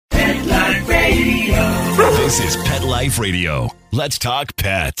This is Pet Life Radio. Let's talk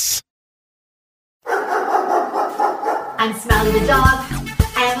pets. I'm Smiley the dog.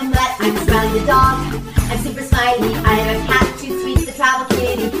 I am a mutt. I'm Smiley the dog. I'm super smiley. I have a cat, 2 sweets, the travel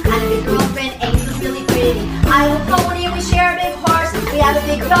kitty. I have a big girlfriend, Angel's really pretty. I have a pony and we share a big horse. We have a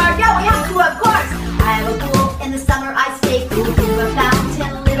big yard. Yeah, we have to, of course. I have a pool. In the summer I stay cool. To a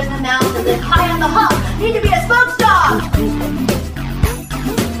fountain, live in the mountains, live high on the hog. Need to be a spokes dog.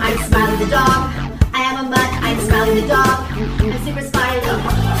 I'm Smiley the dog. I am a mutt. I'm Smiley the dog. I'm super smiley.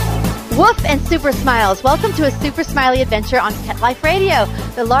 Woof and Super Smiles. Welcome to a Super Smiley adventure on Pet Life Radio,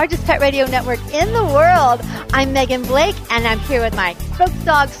 the largest pet radio network in the world. I'm Megan Blake, and I'm here with my spokes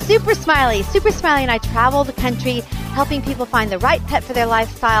dog, Super Smiley. Super Smiley and I travel the country helping people find the right pet for their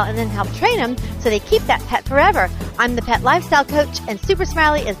lifestyle and then help train them so they keep that pet forever. I'm the pet lifestyle coach, and Super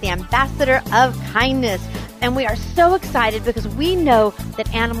Smiley is the ambassador of kindness. And we are so excited because we know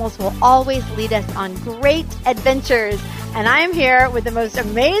that animals will always lead us on great adventures. And I am here with the most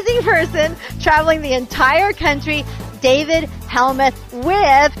amazing person traveling the entire country, David Helmuth,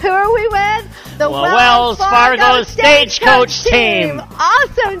 with, who are we with? The Wells Fargo Stagecoach team.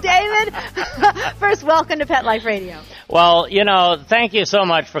 Awesome, David. First, welcome to Pet Life Radio. Well, thank you so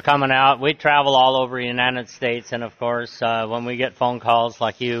much for coming out. We travel all over the United States, and of course, when we get phone calls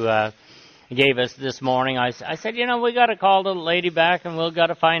like you gave us this morning, I said, we got to call the lady back and we've got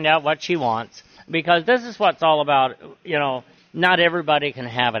to find out what she wants. Because this is what it's all about. Not everybody can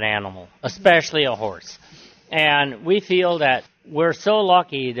have an animal, especially a horse. And we feel that we're so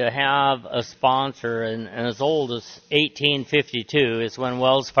lucky to have a sponsor, and as old as 1852 is when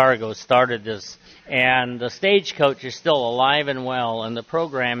Wells Fargo started this. And the Stagecoach is still alive and well, and the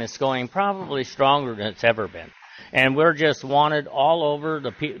program is going probably stronger than it's ever been. And we're just wanted all over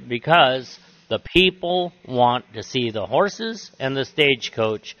because the people want to see the horses and the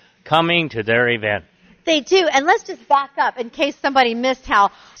Stagecoach coming to their event. They do. And let's just back up in case somebody missed how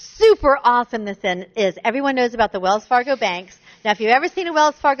super awesome this is. Everyone knows about the Wells Fargo banks. Now, if you've ever seen a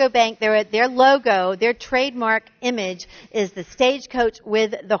Wells Fargo bank, their logo, their trademark image is the Stagecoach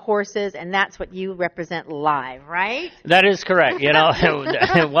with the horses, and that's what you represent live, right? That is correct.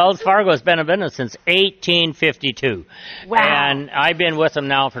 Wells Fargo has been in business since 1852. Wow. And I've been with them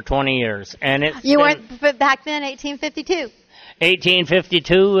now for 20 years. And You weren't back then, 1852?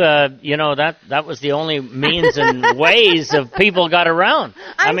 1852, that was the only means and ways of people got around.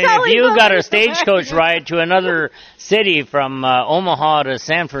 If you got a stagecoach ride to another city from Omaha to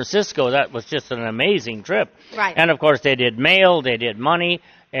San Francisco, that was just an amazing trip. Right. And, of course, they did mail, they did money,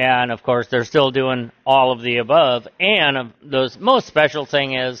 and, of course, they're still doing all of the above. And the most special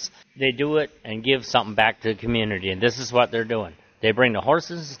thing is they do it and give something back to the community, and this is what they're doing. They bring the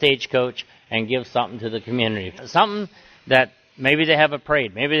horses and stagecoach and give something to the community, something that maybe they have a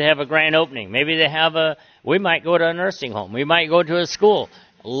parade. Maybe they have a grand opening. Maybe we might go to a nursing home. We might go to a school.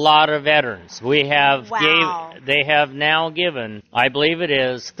 A lot of veterans. They have now given, I believe it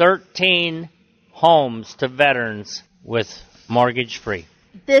is, 13 homes to veterans with mortgage free.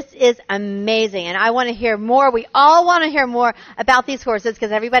 This is amazing, and I want to hear more. We all want to hear more about these horses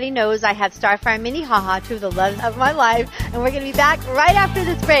because everybody knows I have Starfire and Mini Haha, two of the loves of my life, and we're going to be back right after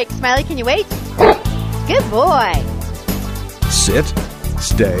this break. Smiley, can you wait? Good boy. Sit,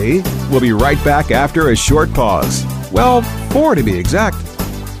 stay. We'll be right back after a short pause. Well, 4 to be exact.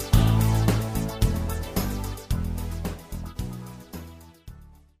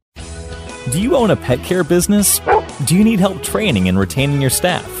 Do you own a pet care business? Do you need help training and retaining your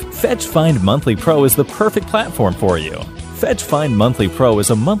staff? Fetch Find Monthly Pro is the perfect platform for you. Fetch Find Monthly Pro is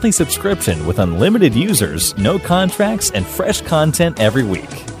a monthly subscription with unlimited users, no contracts, and fresh content every week.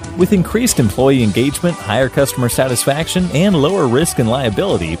 With increased employee engagement, higher customer satisfaction, and lower risk and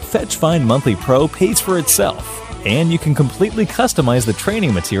liability, Fetch Find Monthly Pro pays for itself. And you can completely customize the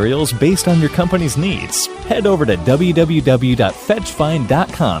training materials based on your company's needs. Head over to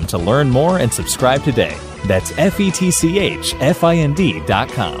www.fetchfind.com to learn more and subscribe today. That's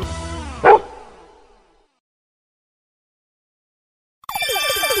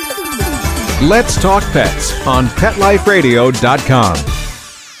FETCHFIND.com. Let's Talk Pets on PetLifeRadio.com.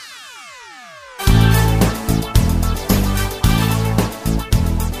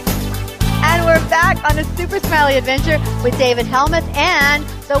 Back on a Super Smiley adventure with David Helmuth and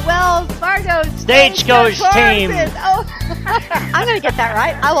the Wells Fargo Stagecoach team. Oh, I'm going to get that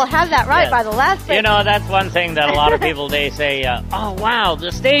right. I will have that right by the last break. That's one thing that a lot of people, they say, oh, wow,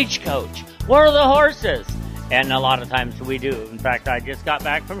 the Stagecoach. Where are the horses? And a lot of times we do. In fact, I just got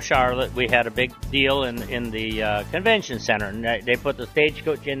back from Charlotte. We had a big deal in the convention center, and they put the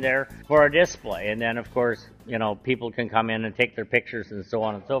Stagecoach in there for a display. And then, of course, people can come in and take their pictures and so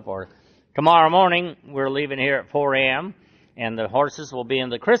on and so forth. Tomorrow morning, we're leaving here at 4 a.m., and the horses will be in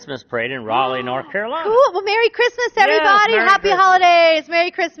the Christmas parade in Raleigh, North Carolina. Cool. Well, Merry Christmas, everybody. Merry Happy Christmas. holidays.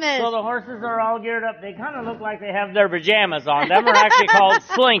 Merry Christmas. So the horses are all geared up. They kind of look like they have their pajamas on. Them are actually called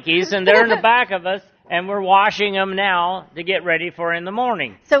slinkies, and they're in the back of us, and we're washing them now to get ready for in the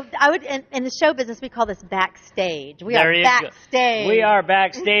morning. So I would, in the show business, we call this backstage. We There are you go. backstage. We are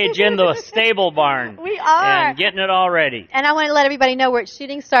backstage in the stable barn. We are. And getting it all ready. And I want to let everybody know we're at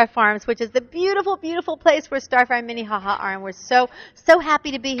Shooting Star Farms, which is the beautiful, beautiful place where Starfire and Minnehaha are. And we're so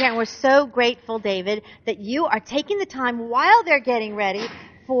happy to be here. And we're so grateful, David, that you are taking the time while they're getting ready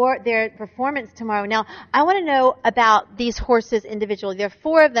for their performance tomorrow. Now, I want to know about these horses individually. There are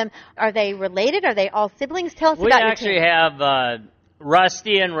 4 of them. Are they related? Are they all siblings? Tell us We about your actually team. have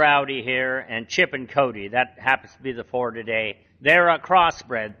Rusty and Rowdy here, and Chip and Cody. That happens to be the 4 today. They're a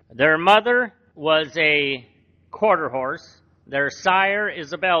crossbred. Their mother was a quarter horse. Their sire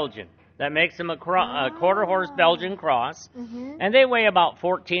is a Belgian. That makes them a quarter horse Belgian cross. Mm-hmm. And they weigh about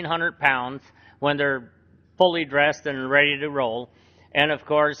 1,400 pounds when they're fully dressed and ready to roll. And, of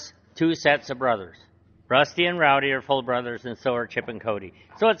course, 2 sets of brothers. Rusty and Rowdy are full brothers, and so are Chip and Cody.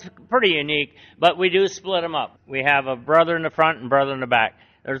 So it's pretty unique, but we do split them up. We have a brother in the front and brother in the back.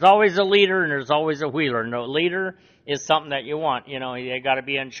 There's always a leader, and there's always a wheeler. No, leader is something that you want. You know, you got to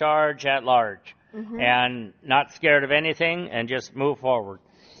be in charge at large and not scared of anything and just move forward.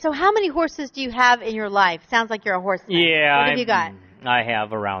 So how many horses do you have in your life? Sounds like you're a horseman. Yeah. What have you got? I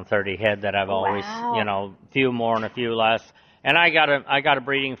have around 30 head that I've always, Wow. you know, a few more and a few less. And I got a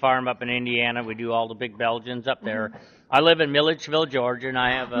breeding farm up in Indiana. We do all the big Belgians up there. Mm-hmm. I live in Milledgeville, Georgia, and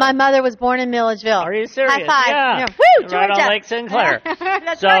I have a... My mother was born in Milledgeville. Are you serious? High five. Yeah. Woo, Georgia. Right on Lake Sinclair.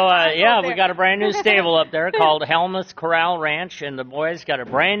 That's So, right. yeah, we got a brand new stable up there called Helmus Corral Ranch, and the boys got a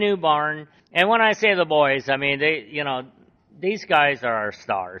brand new barn. And when I say the boys, I mean, they, you know, these guys are our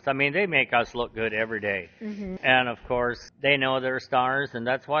stars. I mean, they make us look good every day. Mm-hmm. And, of course, they know they're stars, and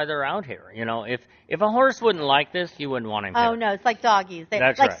that's why they're out here. You know, if a horse wouldn't like this, you wouldn't want him here. Oh, no, it's like doggies.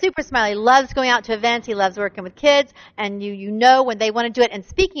 That's like right. Super Smiley loves going out to events. He loves working with kids, and you know when they want to do it. And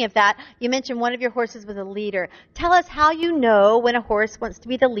speaking of that, you mentioned one of your horses was a leader. Tell us how you know when a horse wants to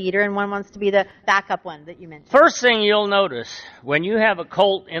be the leader and one wants to be the backup one that you mentioned. First thing you'll notice, when you have a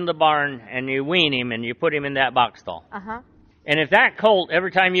colt in the barn and you wean him and you put him in that box stall, Uh-huh. and if that colt,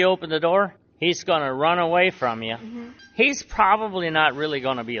 every time you open the door, he's going to run away from you, he's probably not really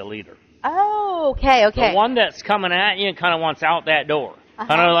going to be a leader. Oh, okay. The one that's coming at you kind of wants out that door,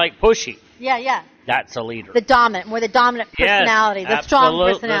 kind of like pushy. Yeah. That's a leader. The dominant personality, Yes, the strong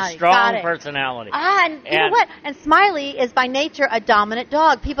absolute- personality. The strong Got it. personality. And you know what? And Smiley is by nature a dominant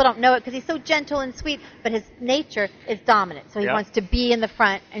dog. People don't know it because he's so gentle and sweet, but his nature is dominant. So he Yep. wants to be in the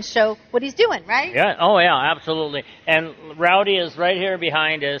front and show what he's doing, right? Yeah. Oh, yeah. Absolutely. And Rowdy is right here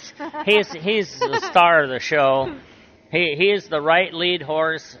behind us. He's the star of the show. He is the right lead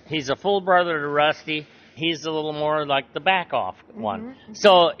horse. He's a full brother to Rusty. He's a little more like the back off one.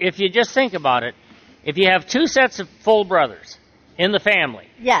 So if you just think about it, if you have 2 sets of full brothers in the family,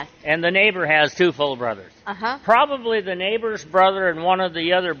 Yes. and the neighbor has 2 full brothers, Uh-huh. probably the neighbor's brother and one of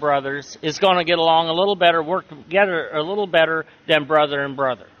the other brothers is going to get along a little better, work together a little better than brother and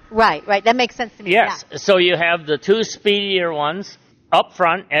brother. Right. That makes sense to me. Yes. So you have the 2 speedier ones up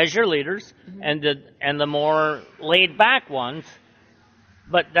front as your leaders, and the more laid back ones.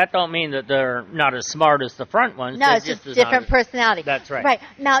 But that don't mean that they're not as smart as the front ones. No, They're it's just as different not as- personality. That's right. Right.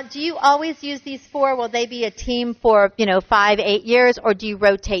 Now, do you always use these 4? Will they be a team for, 5, 8 years, or do you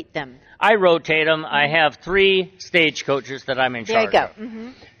rotate them? I rotate them. I have 3 stagecoaches that I'm in There you charge go.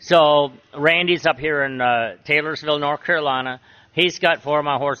 of. So Randy's up here in Taylorsville, North Carolina. He's got 4 of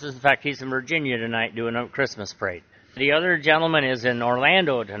my horses. In fact, he's in Virginia tonight doing a Christmas parade. The other gentleman is in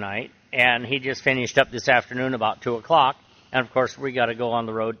Orlando tonight, and he just finished up this afternoon about 2 o'clock. And, of course, we got to go on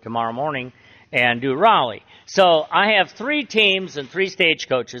the road tomorrow morning and do Raleigh. So I have 3 teams and 3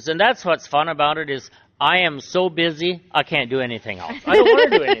 stagecoaches, and that's what's fun about it is I am so busy, I can't do anything else. I don't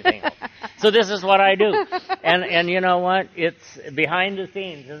want to do anything else. So this is what I do. And you know what? It's behind the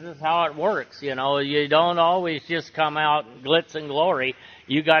scenes. This is how it works. You know, you don't always just come out glitz and glory.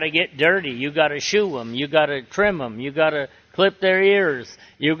 You got to get dirty. You got to shoe them. You got to trim them. You got to clip their ears.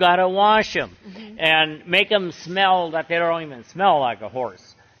 You got to wash them and make them smell that they don't even smell like a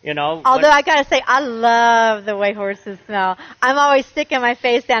horse. You know. Although I got to say, I love the way horses smell. I'm always sticking my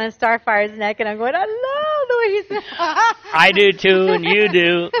face down in Starfire's neck, and I'm going, I love the way he smells. I do too, and you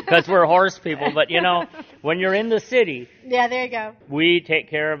do, because we're horse people. But, you know, when you're in the city, Yeah, there you go. we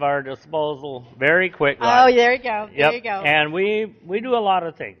take care of our disposal very quickly. Oh, there you go. There Yep. you go. And we do a lot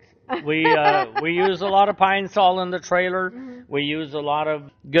of things. We use a lot of pine sol in the trailer. We use a lot of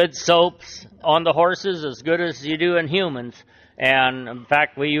good soaps on the horses, as good as you do in humans. And, in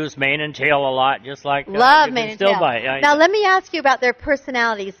fact, we use mane and tail a lot, just like Love mane and tail. Buy. Now, let me ask you about their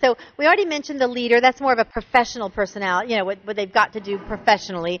personalities. So we already mentioned the leader. That's more of a professional personality, what they've got to do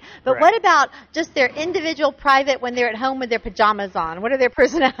professionally. But Correct. What about just their individual private when they're at home with their pajamas on? What are their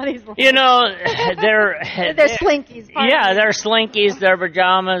personalities like? They're slinkies. They're slinkies, they're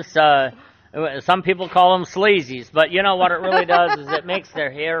pajamas. Some people call them sleazies, but you know what it really does is it makes their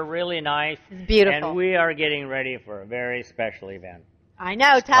hair really nice. It's beautiful. And we are getting ready for a very special event. I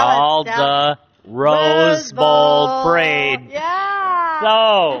know. Tell called us. the Rose Bowl Parade. Yeah.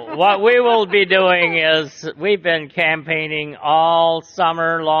 So what we will be doing is we've been campaigning all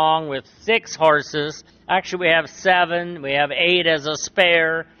summer long with 6 horses. Actually, we have 7. We have 8 as a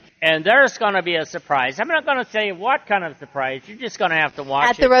spare. And there's going to be a surprise. I'm not going to say what kind of surprise. You're just going to have to watch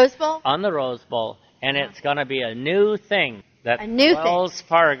At the Rose Bowl? On the Rose Bowl. And it's going to be a new thing that Wells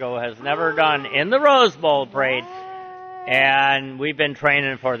Fargo has never done in the Rose Bowl Parade. And we've been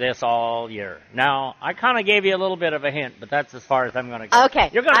training for this all year. Now, I kind of gave you a little bit of a hint, but that's as far as I'm going to go.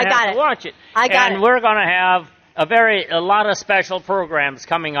 Okay, You're going to have to watch it. And we're going to have a lot of special programs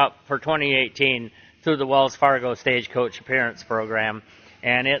coming up for 2018 through the Wells Fargo Stagecoach Appearance Program.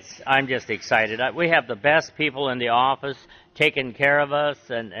 And I'm just excited. We have the best people in the office taking care of us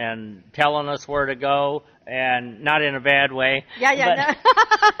and telling us where to go, and not in a bad way. Yeah.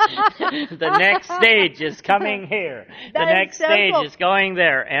 The next stage is coming here. The next stage is going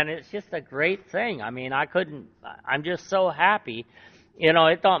there. And it's just a great thing. I mean, I'm just so happy.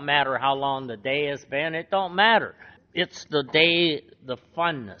 It don't matter how long the day has been. It don't matter. It's the day, the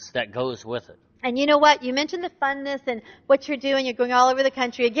funness that goes with it. And you know what? You mentioned the funness and what you're doing. You're going all over the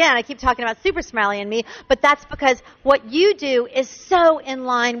country. Again, I keep talking about Super Smiley and me, but that's because what you do is so in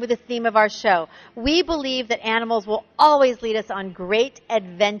line with the theme of our show. We believe that animals will always lead us on great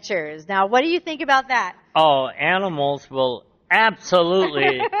adventures. Now, what do you think about that? Oh, animals will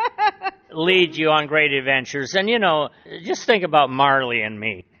absolutely lead you on great adventures. And, just think about Marley and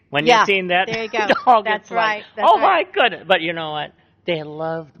me. When you've seen that there you go. dog, That's it's right. Like, my goodness. But you know what? They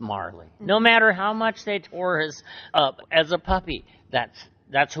loved Marley. No matter how much they tore his up as a puppy,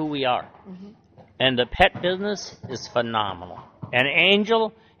 that's who we are. And the pet business is phenomenal. And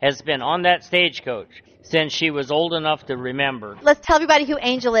Angel has been on that stagecoach since she was old enough to remember. Let's tell everybody who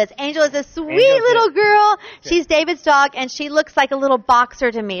Angel is. Angel is a sweet little girl. She's David's dog, and she looks like a little boxer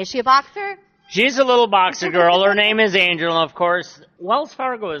to me. Is she a boxer? She's a little boxer girl. Her name is Angel. And, of course, Wells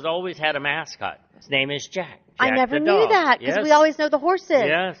Fargo has always had a mascot. His name is Jack. I never knew that, because we always know the horses.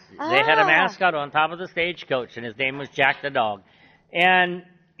 Yes, they had a mascot on top of the stagecoach, and his name was Jack the dog. And,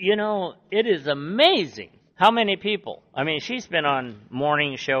 it is amazing how many people. I mean, she's been on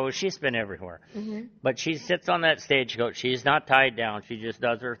morning shows. She's been everywhere. But she sits on that stagecoach. She's not tied down. She just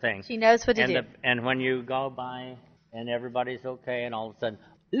does her thing. She knows what to do. And when you go by and everybody's okay, and all of a sudden,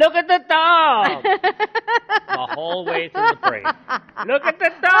 look at the dog! The whole way through the parade. Look at the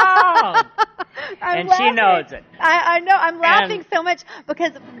dog! And laughing. She knows it. I know. I'm laughing so much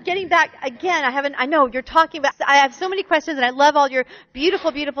because getting back again, I know you're talking about, I have so many questions and I love all your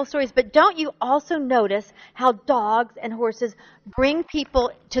beautiful, beautiful stories, but don't you also notice how dogs and horses bring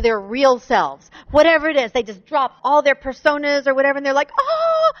people to their real selves? Whatever it is, they just drop all their personas or whatever and they're like,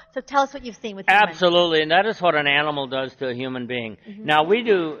 oh! So tell us what you've seen with humans. Absolutely, and that is what an animal does to a human being. Now, we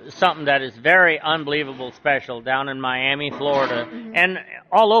do something that is very unbelievable special down in Miami, Florida, and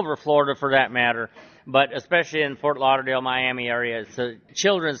all over Florida for that matter, but especially in Fort Lauderdale, Miami area. It's the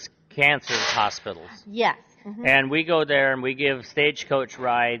children's cancer hospitals. Yes. And we go there and we give stagecoach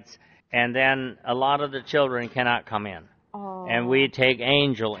rides, and then a lot of the children cannot come in. Oh. And we take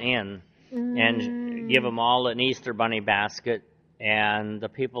Angel in and give them all an Easter bunny basket. And the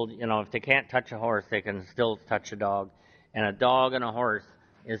people, if they can't touch a horse, they can still touch a dog. And a dog and a horse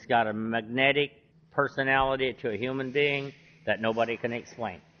has got a magnetic personality to a human being that nobody can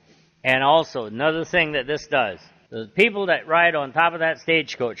explain. And also, another thing that this does, the people that ride on top of that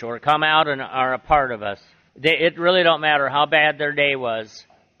stagecoach or come out and are a part of us, it really don't matter how bad their day was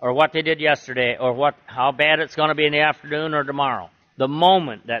or what they did yesterday or how bad it's going to be in the afternoon or tomorrow. The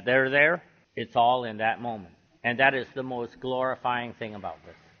moment that they're there, it's all in that moment. And that is the most glorifying thing about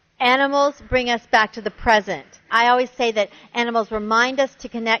this. Animals bring us back to the present. I always say that animals remind us to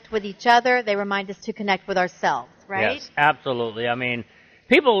connect with each other. They remind us to connect with ourselves, right? Yes, absolutely. I mean,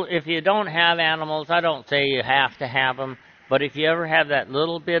 people, if you don't have animals, I don't say you have to have them, but if you ever have that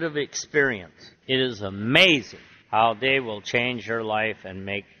little bit of experience, it is amazing how they will change your life and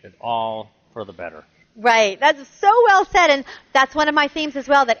make it all for the better. Right. That's so well said. And that's one of my themes as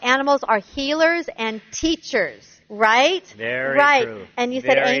well, that animals are healers and teachers. Right? Very right. true. And you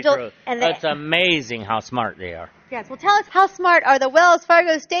said Very angels. True. And it's amazing how smart they are. Yes. Well, tell us, how smart are the Wells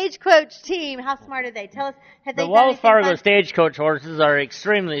Fargo Stagecoach team? How smart are they? Tell us, have they The done Wells anything Fargo fun? Stagecoach horses are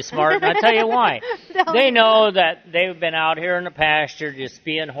extremely smart, and I'll tell you why. They know that they've been out here in the pasture just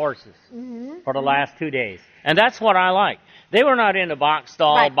being horses for the last 2 days. And that's what I like. They were not into box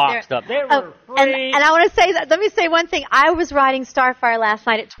stall, boxed up. They were free. And I want to say that, let me say one thing. I was riding Starfire last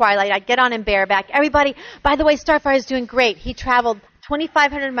night at twilight. I'd get on in bareback. Everybody, by the way, Starfire is doing great. He traveled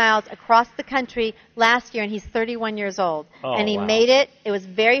 2,500 miles across the country last year, and he's 31 years old. And he made it. It was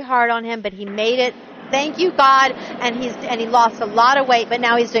very hard on him, but he made it. Thank you, God. And he lost a lot of weight, but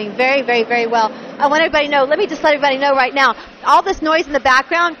now he's doing very, very, very well. I want everybody to know, let me just let everybody know right now, all this noise in the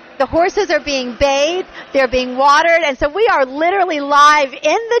background, the horses are being bathed, they're being watered, and so we are literally live in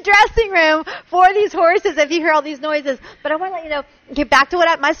the dressing room for these horses if you hear all these noises. But I want to let you know, get back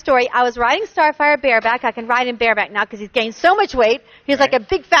to my story. I was riding Starfire bareback. I can ride him bareback now because he's gained so much weight. He's like a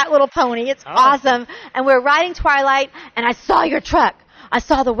big fat little pony. It's awesome. And we're riding Twilight, and I saw your truck. I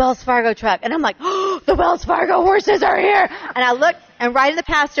saw the Wells Fargo truck, and I'm like, oh, the Wells Fargo horses are here. And I looked, and right in the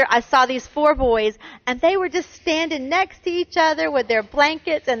pasture, I saw these 4 boys, and they were just standing next to each other with their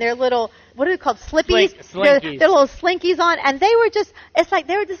blankets and their little, what are they called, slippies? Slinkies. Their little slinkies on, and they were just, it's like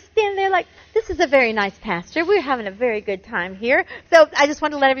they were just standing there like, this is a very nice pasture. We're having a very good time here. So I just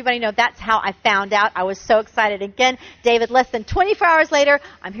wanted to let everybody know that's how I found out. I was so excited. Again, David, less than 24 hours later,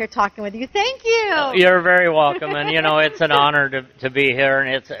 I'm here talking with you. Thank you. You're very welcome. And, it's an honor to be here.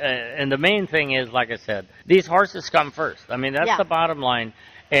 And and the main thing is, like I said, these horses come first. I mean, that's the bottom line.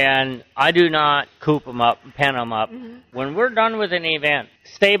 And I do not coop them up, pen them up. When we're done with an event,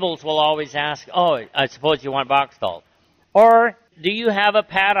 stables will always ask, oh, I suppose you want box stalls. Or do you have a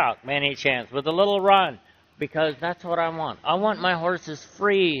paddock, by any chance, with a little run? Because that's what I want. I want my horses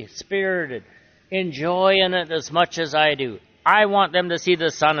free, spirited, enjoying it as much as I do. I want them to see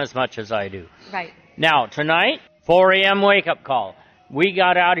the sun as much as I do. Right. Now, tonight, 4 a.m. wake-up call. We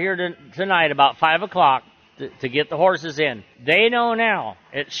got out here tonight about 5 o'clock to get the horses in. They know now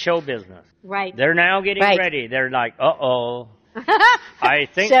it's show business. Right. They're now getting ready. They're like, uh-oh, I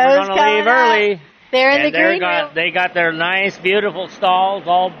think we're going to leave early. They're in the green room. They got their nice, beautiful stalls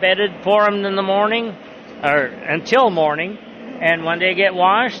all bedded for them in the morning, or until morning. And when they get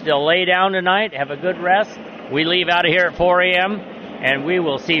washed, they'll lay down tonight, have a good rest. We leave out of here at 4 a.m., and we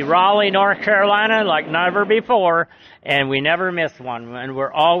will see Raleigh, North Carolina like never before, and we never miss one. And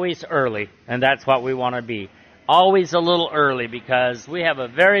we're always early, and that's what we want to be. Always a little early, because we have a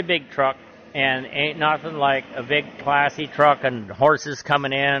very big truck, and ain't nothing like a big, classy truck and horses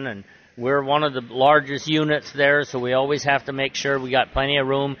coming in, and we're one of the largest units there, so we always have to make sure we got plenty of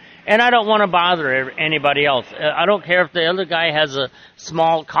room. And I don't want to bother anybody else. I don't care if the other guy has a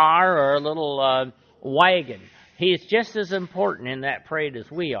small car or a little wagon. He's just as important in that parade as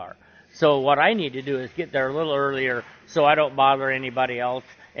we are. So what I need to do is get there a little earlier so I don't bother anybody else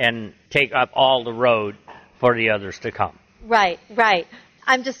and take up all the road for the others to come. Right, right.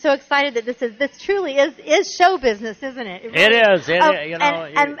 I'm just so excited that this truly is show business, isn't it? It is.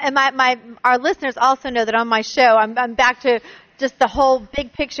 Our listeners also know that on my show, I'm back to just the whole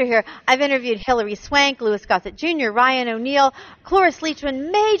big picture here. I've interviewed Hilary Swank, Louis Gossett Jr., Ryan O'Neal, Cloris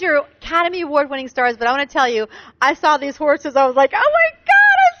Leachman, major Academy Award-winning stars. But I want to tell you, I saw these horses. I was like, oh my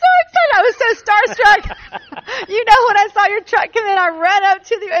God, I'm so excited. I was so starstruck. You know, when I saw your truck come in, I ran up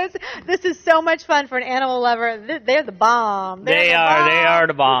to this is so much fun for an animal lover. They're the bomb. They are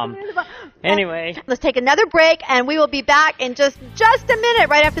the bomb. Anyway. Let's take another break, and we will be back in just a minute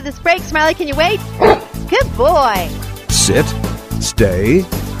right after this break. Smiley, can you wait? Good boy. Sit, stay.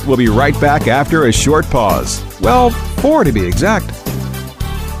 We'll be right back after a short pause. Well, 4 to be exact.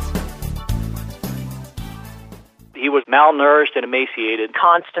 He was malnourished and emaciated.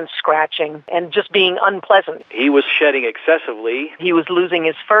 Constant scratching and just being unpleasant. He was shedding excessively. He was losing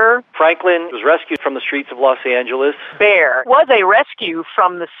his fur. Franklin was rescued from the streets of Los Angeles. Bear was a rescue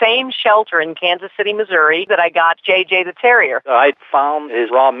from the same shelter in Kansas City, Missouri that I got JJ the Terrier. I found his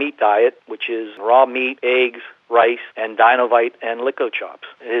raw meat diet, which is raw meat, eggs, rice, and Dinovite and Lico Chops.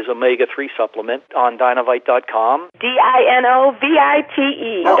 His omega-3 supplement on Dinovite.com.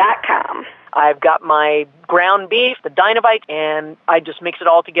 DINOVITE.com. I've got my ground beef, the Dinovite, and I just mix it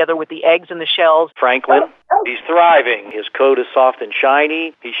all together with the eggs and the shells. Franklin, he's thriving. His coat is soft and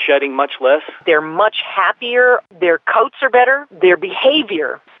shiny. He's shedding much less. They're much happier. Their coats are better. Their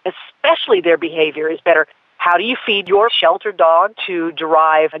behavior, especially their behavior, is better. How do you feed your shelter dog to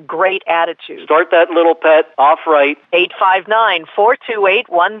derive a great attitude? Start that little pet off right.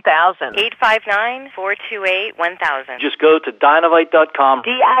 859-428-1000. 859-428-1000. Just go to Dinovite.com.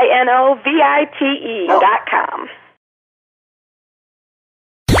 DINOVITE.com.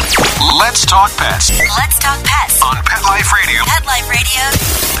 Let's talk pets Let's talk pets on Pet Life Radio. Pet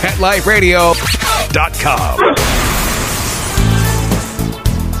Life Radio. PetLifeRadio.com.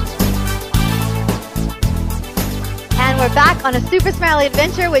 And we're back on a Super Smiley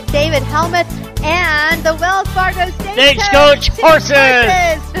adventure with David Helmuth and the Wells Fargo Stagecoach horses.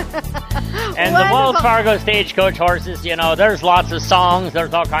 And the Wells Wonderful. Fargo Stagecoach horses, you know, there's lots of songs,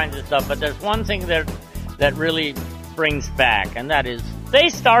 there's all kinds of stuff, but there's one thing that really brings back, and that is they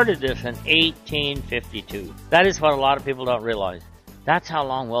started this in 1852. That is what a lot of people don't realize. That's how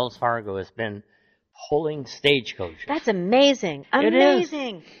long Wells Fargo has been pulling stagecoaches. That's amazing. It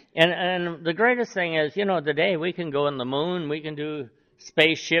Amazing. is. And the greatest thing is, you know, today we can go in the moon, we can do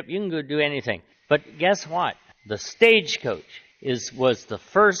spaceship, you can go do anything. But guess what? The stagecoach was the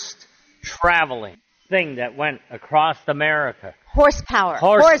first traveling thing that went across America. Horsepower.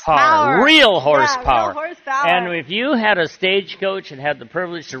 Real horsepower. Yeah, real horsepower. And if you had a stagecoach and had the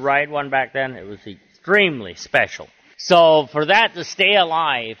privilege to ride one back then, it was extremely special. So for that to stay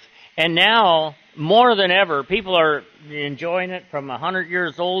alive, and now more than ever, people are enjoying it from 100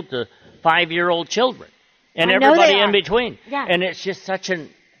 years old to 5-year-old children, and I know everybody they are. in between. Yeah. And it's just such a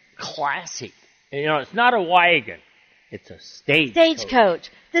classic. You know, it's not a wagon; it's a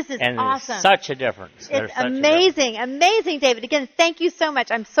Stagecoach. This is and awesome. there's such a difference. It's amazing. Amazing, David. Again, thank you so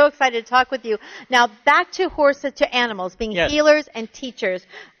much. I'm so excited to talk with you. Now, back to horses, to animals, being Yes. healers and teachers.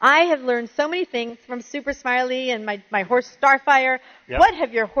 I have learned so many things from Super Smiley and my horse Starfire. Yep. What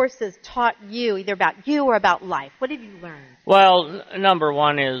have your horses taught you, either about you or about life? What have you learned? Well, number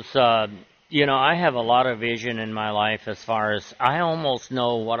one is, you know, I have a lot of vision in my life as far as I almost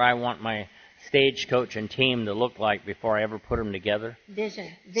know what I want my stagecoach and team to look like before I ever put them together.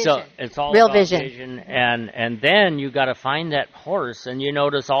 Vision. So it's all Real about vision. and then you got to find that horse, and you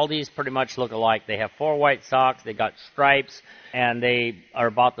notice all these pretty much look alike. They have 4 white socks, they got stripes, and they are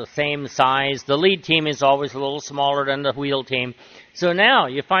about the same size. The lead team is always a little smaller than the wheel team. So now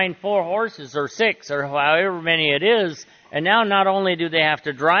you find 4 horses or 6 or however many it is, and now not only do they have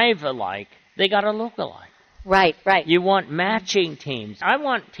to drive alike, they got to look alike. Right. You want matching teams. I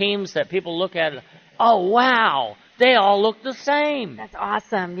want teams that people look at, oh, wow, they all look the same. That's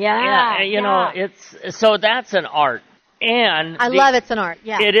awesome. Yeah. You know, so that's an art. And I love it's an art.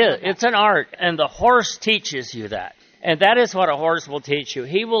 Yeah. It is. It's an art. And the horse teaches you that. And that is what a horse will teach you.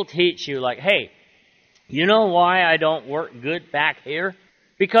 He will teach you, like, hey, you know why I don't work good back here?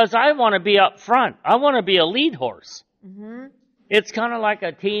 Because I want to be up front. I want to be a lead horse. Mm-hmm. It's kind of like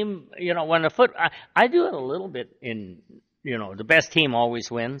a team, you know, when I do it a little bit in, you know, the best team always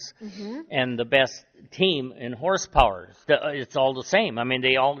wins. Mm-hmm. And the best team in horsepower, it's all the same. I mean,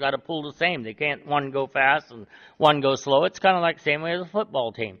 they all got to pull the same. They can't one go fast and one go slow. It's kind of like the same way as a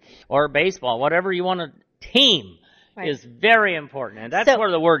football team or baseball. Whatever you want to team is very important. And that's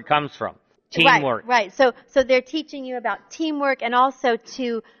where the word comes from, teamwork. Right. So they're teaching you about teamwork and also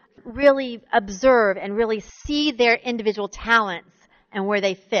to really observe and really see their individual talents and where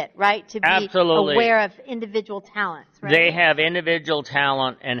they fit, right? To be aware of individual talents, right? They have individual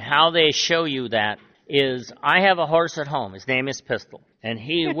talent, and how they show you that is, I have a horse at home. His name is Pistol, and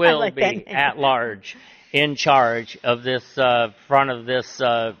he will be at large in charge of this front of this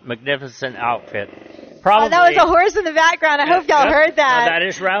magnificent outfit. Probably, that was a horse in the background. I hope y'all heard that. That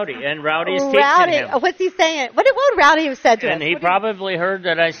is Rowdy, and Rowdy's teaching him. What's he saying? What Rowdy have said to us? And he probably heard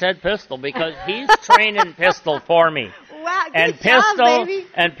that I said Pistol, because he's training Pistol for me. Wow, and good job, baby.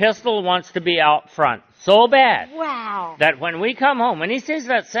 And Pistol wants to be out front so bad. Wow. That when we come home, when he sees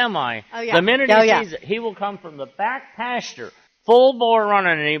that semi, the minute he sees it, he will come from the back pasture, full bore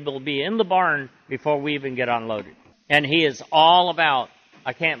running, and he will be in the barn before we even get unloaded. And he is all about,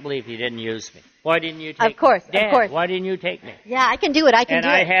 I can't believe he didn't use me. Why didn't you take me? Dad, of course. Why didn't you take me? Yeah, I can do it. And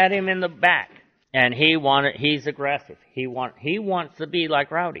I had him in the back, and he's aggressive. He wants to be like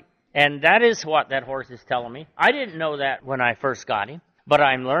Rowdy. And that is what that horse is telling me. I didn't know that when I first got him, but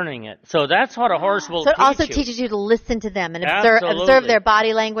I'm learning it. So that's what a horse will teach you. So it also teaches you to listen to them and observe their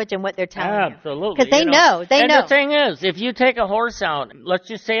body language and what they're telling you. Absolutely. Because they know. And the thing is, if you take a horse out, let's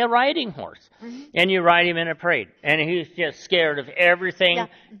just say a riding horse, and you ride him in a parade, and he's just scared of everything,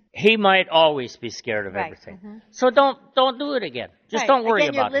 he might always be scared of everything. Mm-hmm. So don't do it again. Just don't worry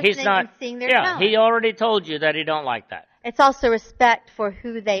about it. He's not. Seeing their talent. He already told you that he don't like that. It's also respect for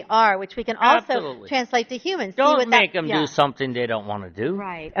who they are, which we can also Absolutely. translate to humans. Don't make them do something they don't want to do.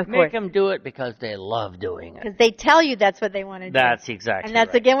 Right, of course. Make them do it because they love doing it. Because they tell you that's what they want to do. That's exactly And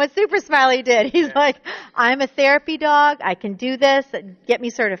that's right. again what Super Smiley did. He's like, I'm a therapy dog. I can do this. Get me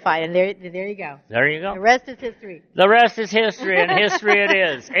certified. And there you go. There you go. The rest is history. The rest is history, and history it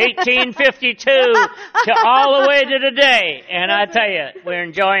is. 1852 to all the way to today. And I tell you, we're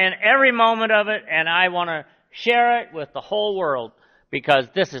enjoying every moment of it, and I want to share it with the whole world because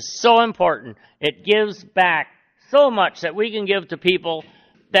this is so important. It gives back so much that we can give to people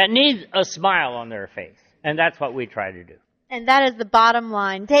that need a smile on their face. And that's what we try to do. And that is the bottom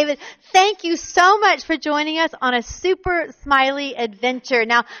line. David, thank you so much for joining us on a Super Smiley adventure.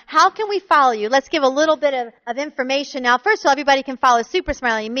 Now, how can we follow you? Let's give a little bit of information. Now, first of all, everybody can follow Super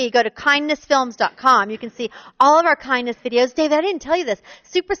Smiley and me. Go to kindnessfilms.com. You can see all of our kindness videos. David, I didn't tell you this.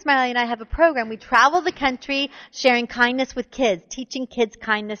 Super Smiley and I have a program. We travel the country sharing kindness with kids, teaching kids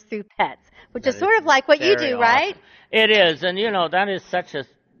kindness through pets, which is sort of like what you do, awesome. right? It is. And, that is such a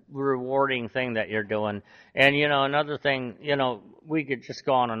rewarding thing that you're doing. And, another thing, we could just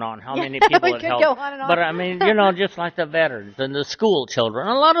go on and on. How many people it helped. Go on and on. But, I mean, just like the veterans and the school children.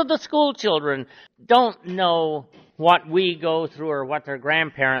 A lot of the school children don't know what we go through or what their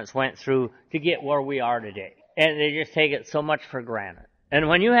grandparents went through to get where we are today. And they just take it so much for granted. And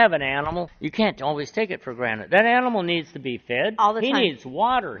when you have an animal, you can't always take it for granted. That animal needs to be fed. All the time. He needs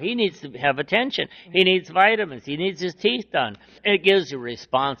water. He needs to have attention. He needs vitamins. He needs his teeth done. It gives you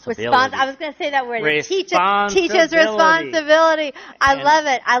responsibility. I was going to say that word. Responsibility. Teaches responsibility. I love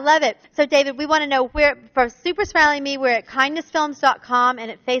it. I love it. So, David, we want to know where, for Super Smiley and me, we're at kindnessfilms.com and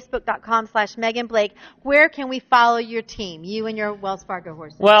at facebook.com/Megan Blake. Where can we follow your team, you and your Wells Fargo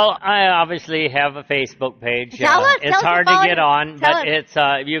horses? Well, I obviously have a Facebook page. Tell us. It's hard to get on, but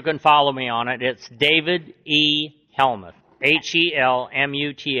you can follow me on it. It's David E. Helmuth, Helmuth,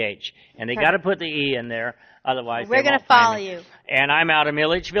 and they got to put the E in there, otherwise we're going to follow you. And I'm out of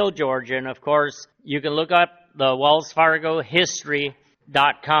Milledgeville, Georgia, and of course you can look up the Wells Fargo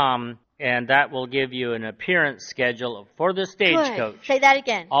History.com, and that will give you an appearance schedule for the stagecoach. Say that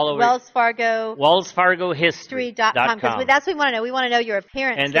again. All over Wells Fargo History.com. Because that's what we want to know. We want to know your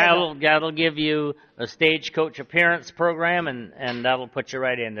appearance and schedule. that'll give you a stagecoach appearance program, and that'll put you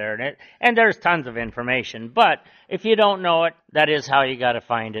right in there. And there's tons of information. But if you don't know it, that is how you got to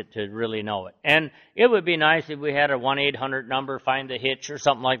find it to really know it. And it would be nice if we had a 1-800 number, find the hitch or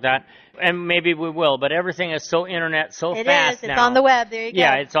something like that. And maybe we will. But everything is so internet, so it fast is. now. It's on the web. There you go.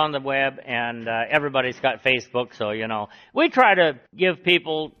 Yeah, it's on the web, and everybody's got Facebook. So, we try to give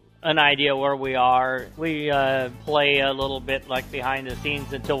people an idea where we are. We play a little bit like behind the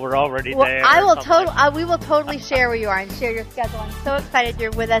scenes until we're already there. We will totally share where you are and share your schedule. I'm so excited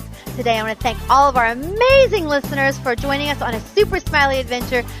you're with us today. I want to thank all of our amazing listeners for joining us on a Super Smiley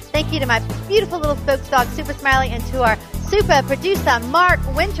adventure. Thank you to my beautiful little folks dog, Super Smiley, and to our super producer, Mark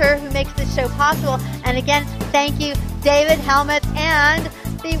Winter, who makes this show possible. And again, thank you, David Helmuth and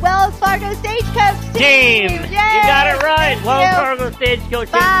the Wells Fargo Stagecoach team. You got it right. Wells Fargo Stagecoach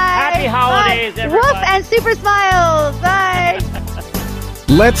team. Happy holidays, everybody. Woof and super smiles. Bye.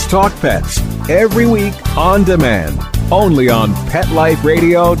 Let's Talk Pets, every week on demand, only on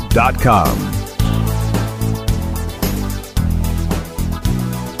PetLifeRadio.com.